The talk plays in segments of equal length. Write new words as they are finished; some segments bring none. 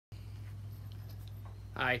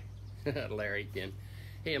Hi, Larry again.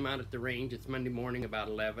 Hey, I'm out at the range. It's Monday morning about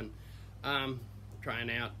 11.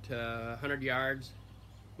 Trying out 100 yards.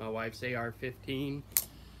 My wife's AR-15.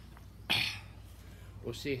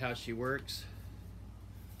 We'll see how she works.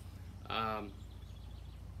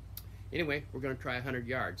 Anyway, we're going to try 100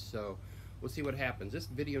 yards. So we'll see what happens. This is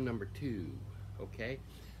video number 2. Okay,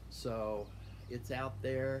 so it's out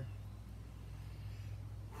there.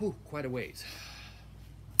 Whew, quite a ways.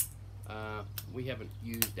 We haven't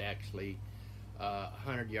used actually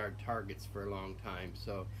 100-yard targets for a long time,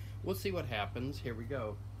 so we'll see what happens. Here we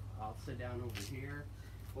go. I'll sit down over here.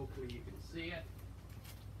 Hopefully you can see it.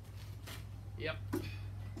 Yep.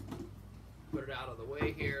 Put it out of the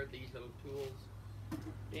way here, these little tools.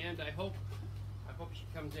 And I hope she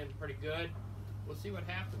comes in pretty good. We'll see what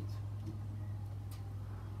happens.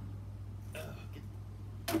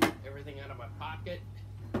 Get everything out of my pocket.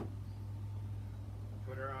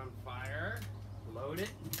 Put her on fire. Load it.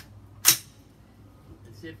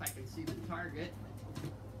 And see if I can see the target.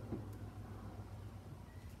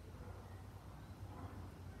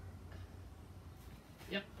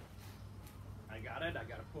 Yep. I got it. I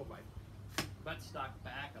got to pull my buttstock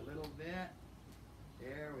back a little bit.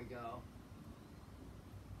 There we go.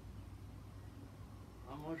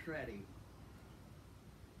 Almost ready.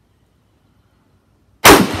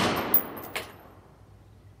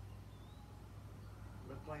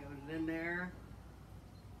 Looked like it was in there.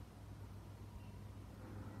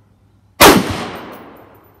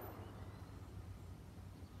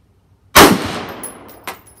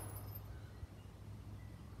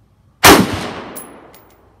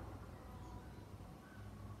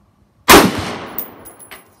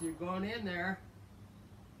 So you're going in there.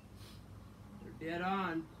 They're dead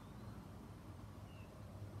on.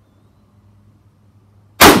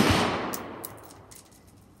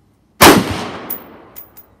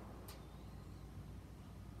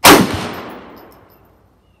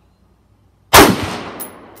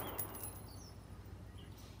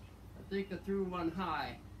 I think I threw one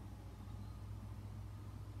high.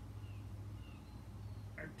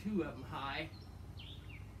 Or two of them high.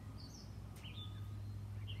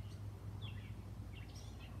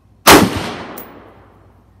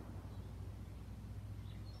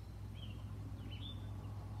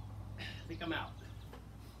 I think I'm out.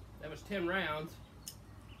 That was 10 rounds.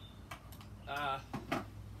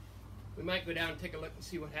 We might go down and take a look and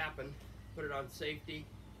see what happened. Put it on safety.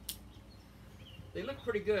 They look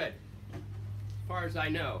pretty good, as far as I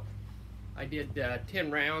know. I did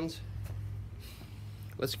 10 rounds.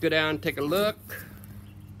 Let's go down and take a look.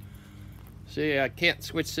 See, I can't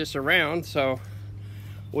switch this around, so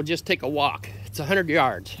we'll just take a walk. It's 100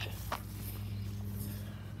 yards.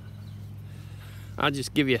 I'll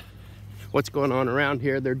just give you what's going on around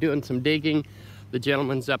here. They're doing some digging. The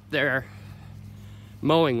gentleman's up there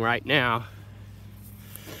mowing right now.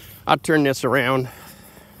 I'll turn this around.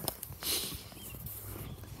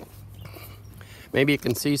 Maybe you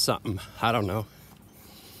can see something. I don't know.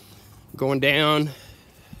 Going down.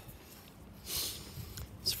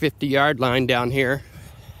 It's 50-yard line down here.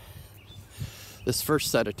 This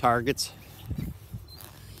first set of targets.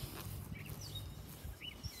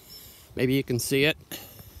 Maybe you can see it.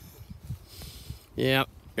 Yep,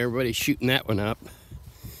 everybody's shooting that one up.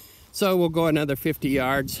 So we'll go another 50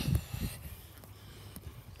 yards.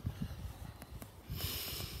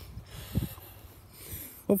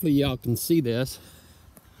 Hopefully y'all can see this.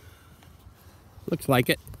 Looks like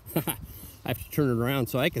it. I have to turn it around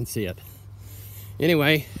so I can see it.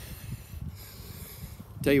 Anyway,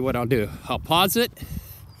 tell you what I'll do. I'll pause it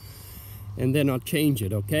and then I'll change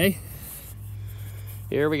it, okay?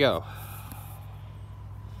 Here we go.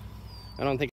 I don't think